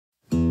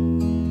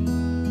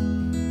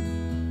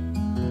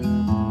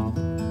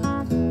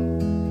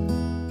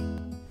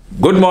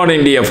Good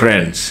morning, dear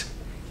friends.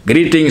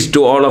 Greetings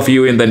to all of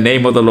you in the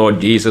name of the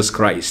Lord Jesus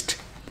Christ.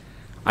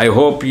 I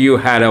hope you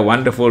had a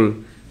wonderful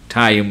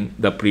time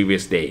the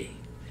previous day.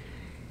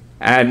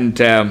 And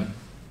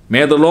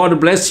may the Lord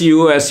bless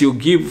you as you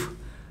give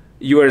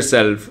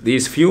yourself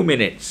these few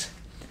minutes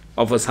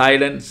of a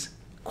silence,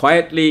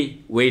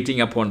 quietly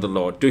waiting upon the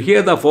Lord, to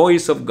hear the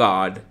voice of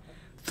God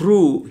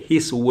through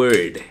His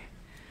Word.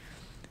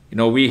 You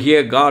know, we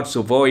hear God's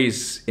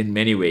voice in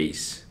many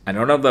ways. And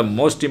one of the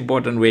most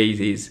important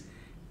ways is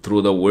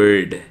through the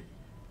Word,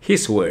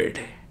 His Word,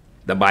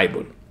 the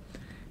Bible.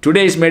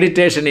 Today's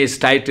meditation is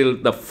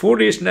titled, The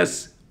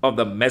Foolishness of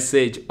the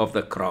Message of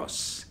the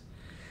Cross.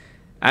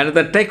 And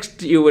the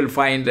text you will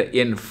find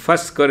in 1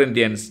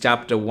 Corinthians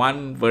chapter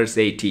 1, verse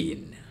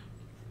 18,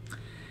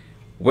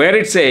 where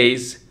it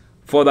says,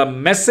 For the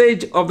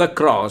message of the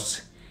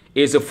cross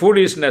is a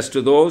foolishness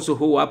to those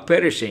who are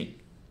perishing.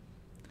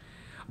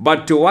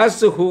 But to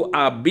us who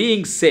are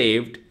being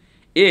saved,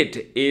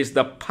 it is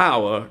the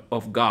power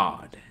of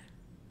God.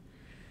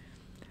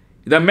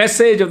 The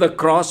message of the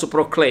cross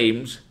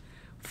proclaims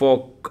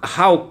for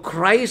how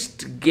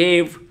Christ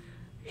gave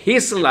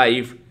His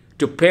life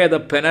to pay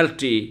the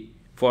penalty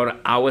for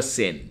our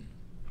sin.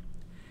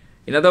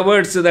 In other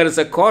words, there is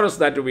a chorus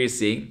that we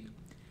sing,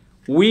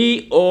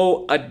 we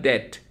owe a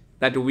debt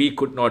that we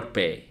could not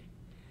pay.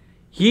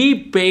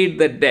 He paid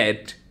the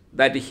debt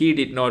that He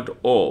did not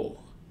owe,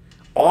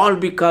 all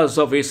because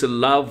of His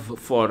love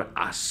for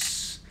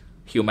us,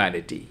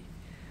 humanity.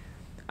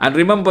 And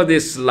remember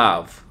this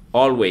love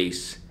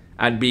always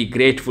and be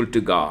grateful to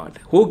God.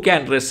 Who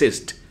can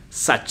resist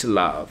such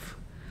love?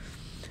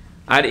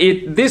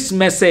 And this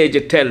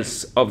message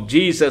tells of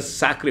Jesus'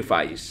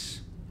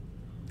 sacrifice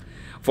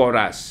for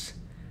us,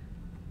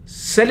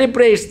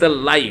 celebrates the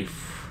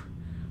life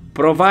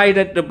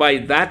provided by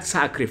that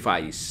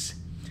sacrifice,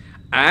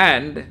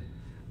 and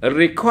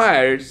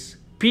requires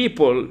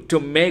people to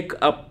make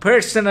a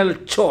personal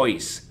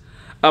choice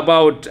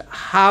about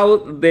how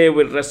they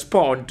will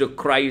respond to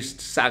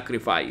Christ's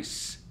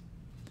sacrifice.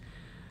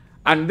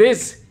 And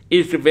this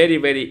is very,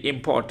 very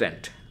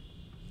important.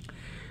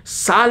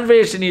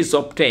 Salvation is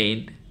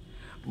obtained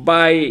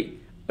by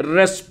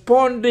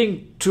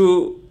responding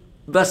to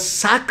the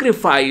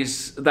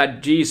sacrifice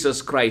that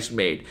Jesus Christ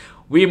made.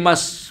 We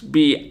must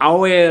be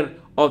aware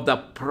of the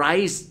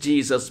price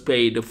Jesus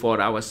paid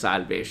for our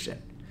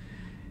salvation.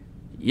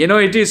 You know,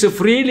 it is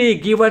freely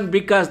given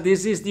because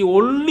this is the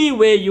only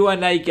way you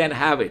and I can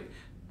have it.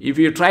 If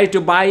you try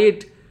to buy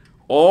it,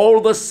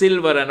 all the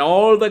silver and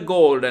all the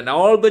gold and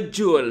all the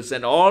jewels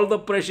and all the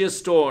precious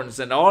stones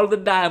and all the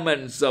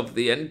diamonds of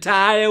the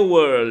entire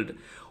world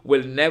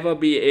will never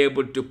be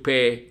able to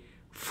pay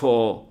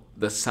for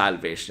the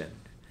salvation.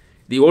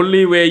 The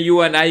only way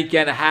you and I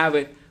can have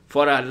it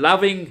for a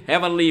loving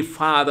Heavenly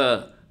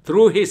Father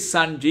through His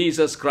Son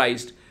Jesus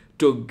Christ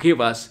to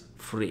give us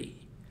free.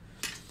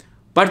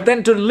 But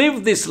then to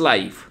live this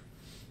life,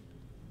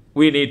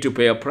 we need to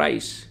pay a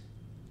price,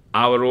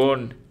 our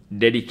own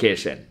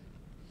dedication.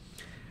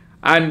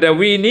 And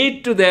we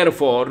need to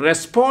therefore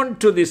respond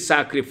to this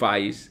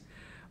sacrifice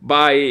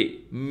by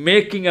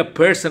making a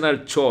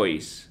personal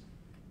choice.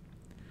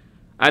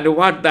 And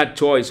what that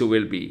choice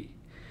will be.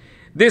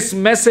 This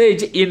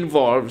message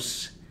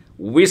involves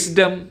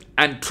wisdom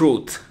and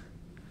truth,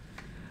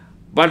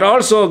 but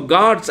also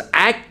God's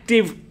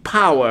active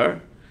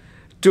power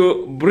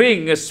to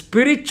bring a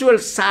spiritual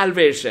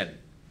salvation,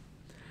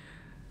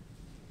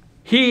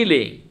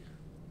 healing,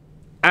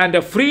 and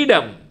a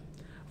freedom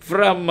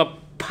from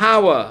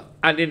power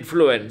and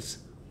influence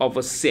of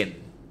a sin.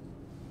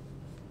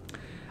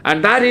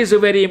 And that is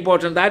very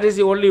important. That is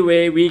the only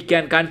way we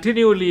can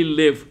continually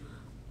live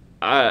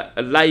a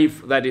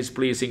life that is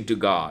pleasing to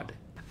God.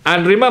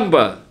 And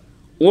remember,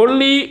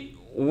 only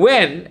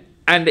when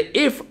and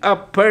if a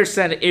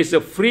person is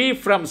free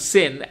from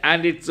sin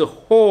and its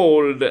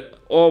hold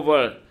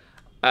over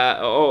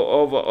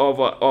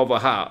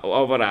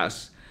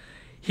us,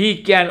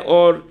 he can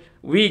or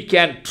we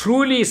can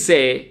truly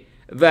say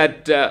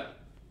that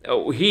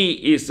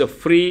he is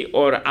free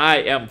or I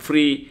am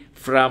free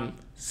from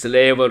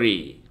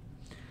slavery.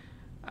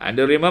 And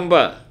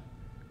remember,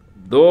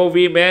 though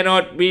we may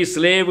not be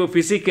slave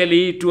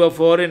physically to a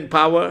foreign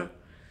power,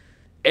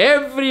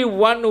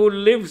 everyone who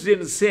lives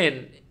in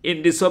sin,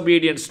 in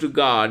disobedience to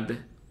God,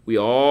 we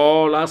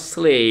all are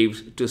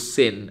slaves to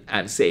sin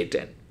and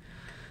Satan.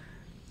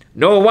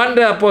 No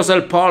wonder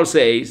Apostle Paul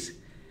says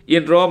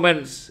in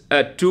Romans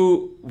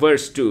 2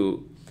 verse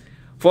 2,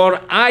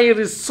 For I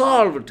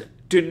resolved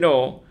to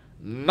know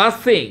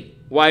nothing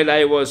while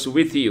I was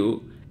with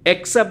you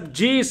except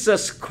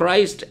Jesus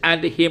Christ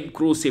and Him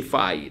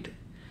crucified.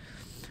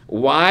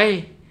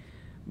 Why?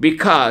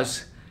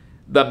 Because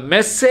the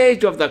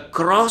message of the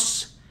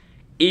cross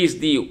is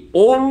the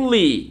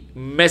only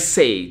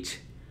message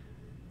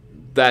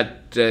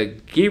that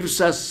gives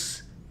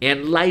us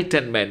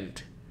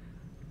enlightenment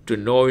to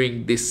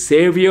knowing the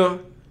Savior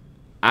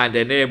and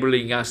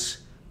enabling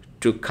us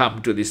to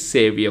come to the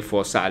Savior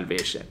for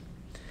salvation.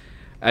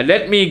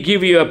 Let me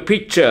give you a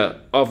picture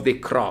of the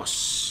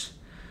cross.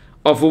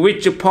 of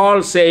which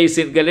Paul says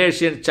in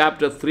Galatians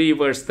chapter 3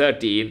 verse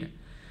 13,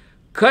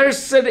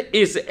 "Cursed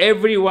is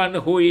everyone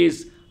who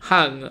is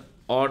hung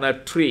on a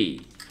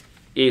tree."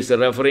 He is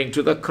referring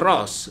to the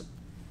cross,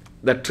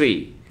 the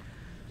tree.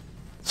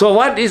 So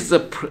what is a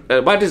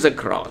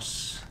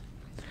cross?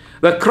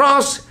 The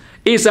cross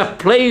is a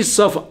place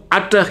of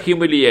utter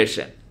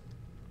humiliation,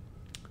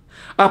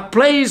 a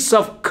place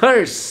of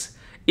curse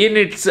in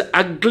its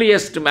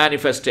ugliest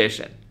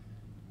manifestation.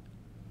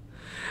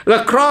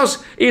 The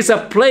cross is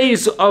a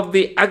place of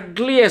the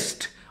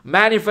ugliest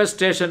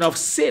manifestation of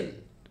sin.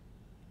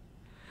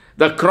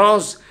 The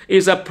cross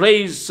is a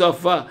place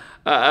of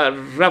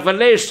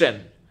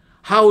revelation,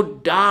 how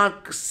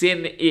dark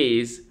sin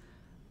is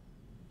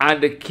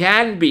and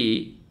can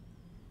be.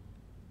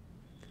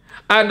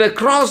 And the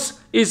cross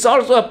is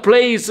also a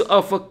place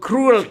of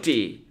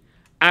cruelty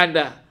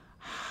and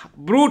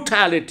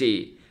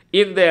brutality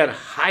in their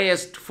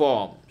highest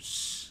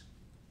forms.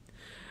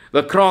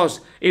 The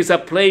cross is a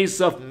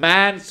place of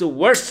man's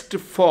worst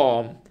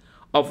form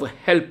of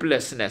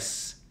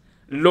helplessness,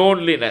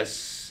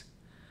 loneliness,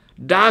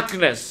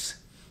 darkness,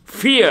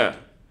 fear,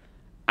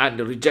 and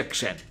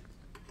rejection.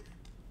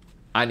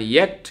 And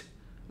yet,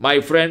 my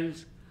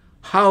friends,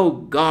 how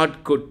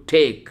God could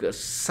take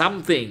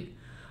something,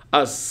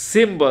 a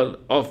symbol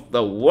of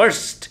the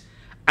worst,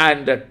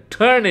 and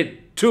turn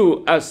it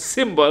to a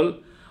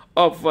symbol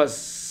of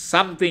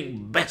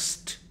something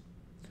best,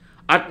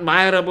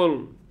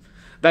 admirable,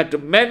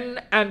 that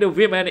men and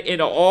women in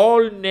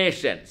all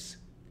nations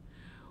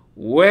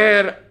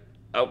were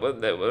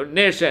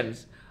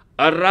nations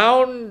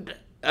around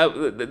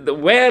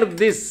wear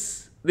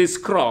this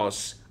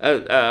cross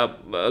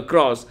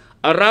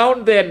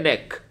around their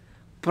neck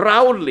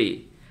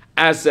proudly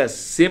as a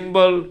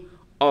symbol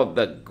of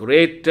the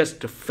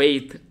greatest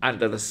faith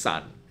under the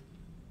sun.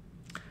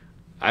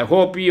 I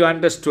hope you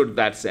understood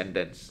that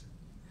sentence.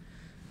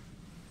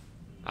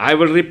 I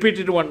will repeat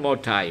it one more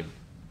time.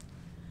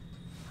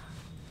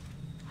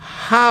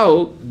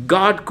 How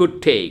God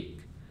could take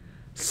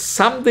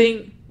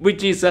something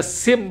which is a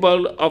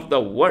symbol of the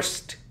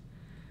worst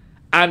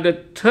and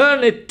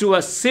turn it to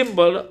a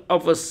symbol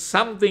of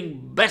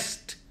something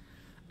best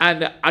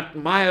and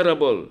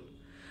admirable,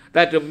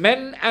 that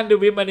men and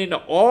women in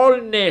all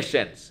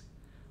nations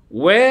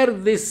wear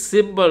this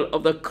symbol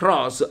of the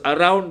cross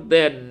around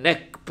their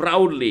neck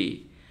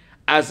proudly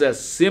as a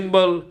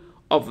symbol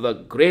of the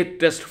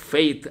greatest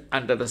faith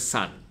under the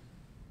sun.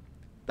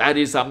 That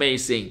is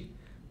amazing.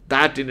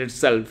 That in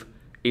itself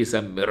is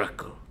a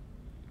miracle.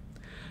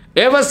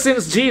 Ever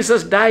since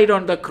Jesus died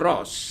on the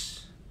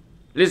cross,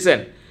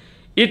 listen,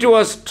 it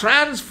was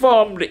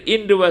transformed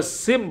into a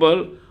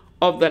symbol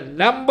of the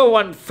number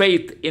one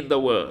faith in the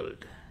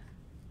world.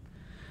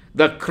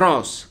 The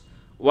cross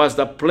was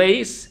the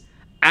place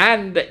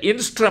and the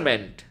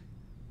instrument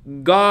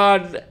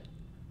God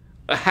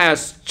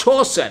has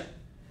chosen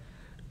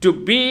to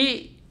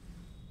be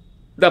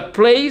the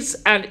place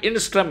and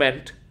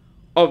instrument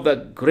of the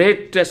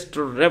greatest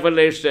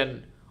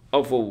revelation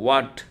of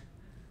what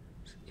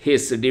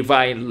His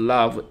divine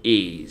love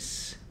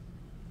is,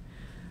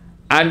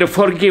 and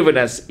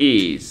forgiveness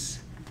is,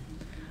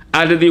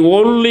 and the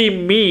only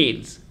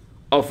means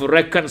of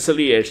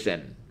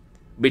reconciliation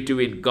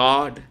between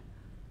God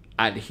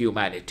and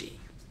humanity.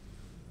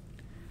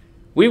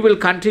 We will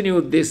continue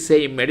this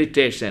same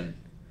meditation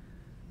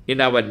in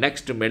our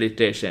next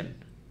meditation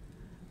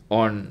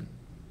on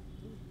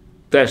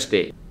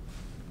Thursday.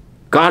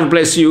 God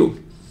bless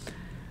you,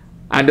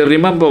 and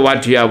remember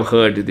what you have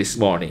heard this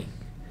morning.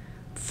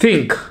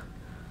 Think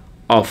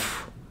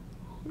of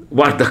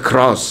what the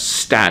cross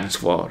stands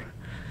for.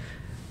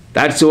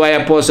 That's why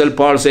Apostle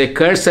Paul said,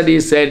 "Cursed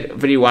is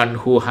everyone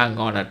who hung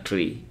on a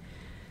tree."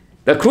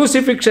 The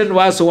crucifixion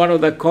was one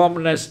of the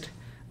commonest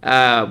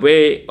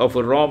way of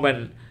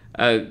Roman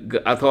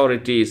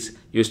authorities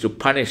used to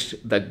punish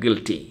the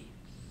guilty,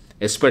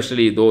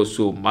 especially those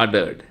who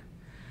murdered.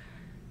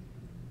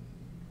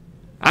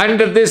 And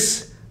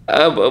this,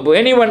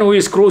 anyone who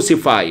is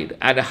crucified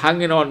and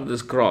hanging on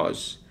this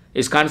cross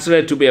is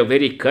considered to be a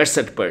very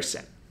cursed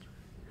person.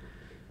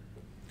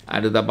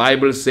 And the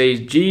Bible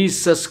says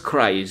Jesus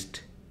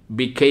Christ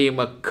became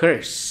a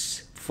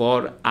curse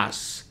for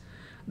us,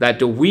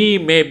 that we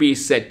may be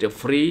set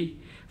free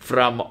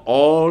from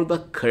all the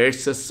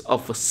curses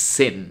of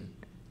sin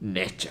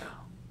nature.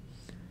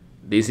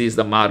 This is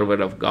the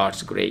marvel of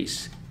God's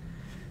grace.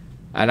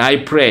 And I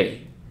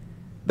pray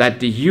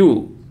that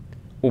you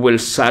will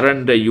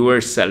surrender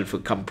yourself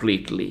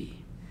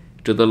completely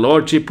to the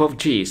Lordship of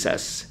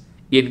Jesus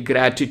in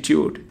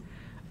gratitude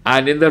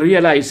and in the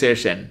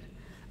realization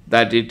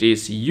that it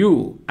is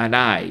you and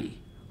I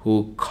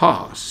who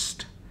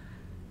caused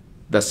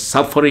the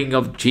suffering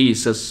of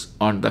Jesus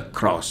on the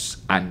cross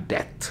and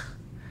death.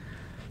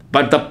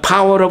 But the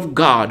power of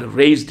God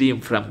raised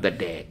him from the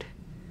dead.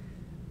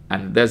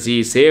 And thus he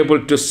is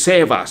able to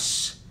save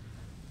us,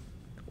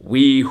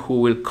 we who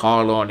will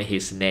call on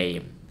his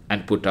name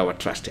and put our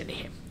trust in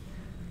him.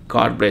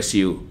 God bless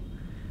you.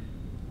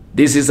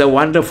 This is a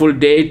wonderful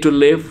day to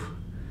live.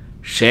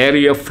 Share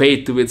your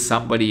faith with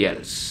somebody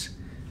else.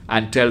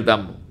 and tell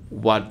them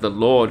what the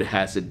Lord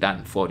has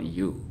done for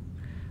you,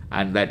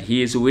 and that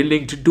He is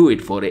willing to do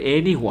it for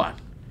anyone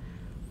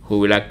who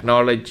will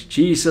acknowledge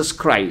Jesus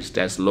Christ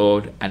as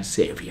Lord and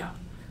Savior.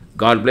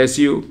 God bless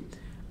you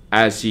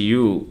as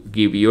you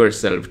give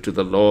yourself to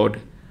the Lord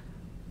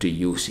to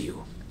use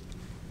you.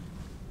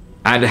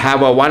 And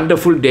have a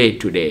wonderful day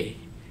today,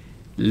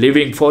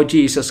 living for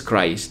Jesus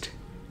Christ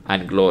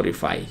and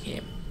glorifying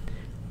Him.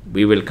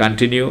 We will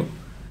continue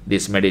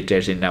this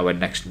meditation in our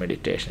next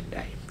meditation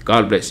day.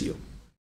 God bless you.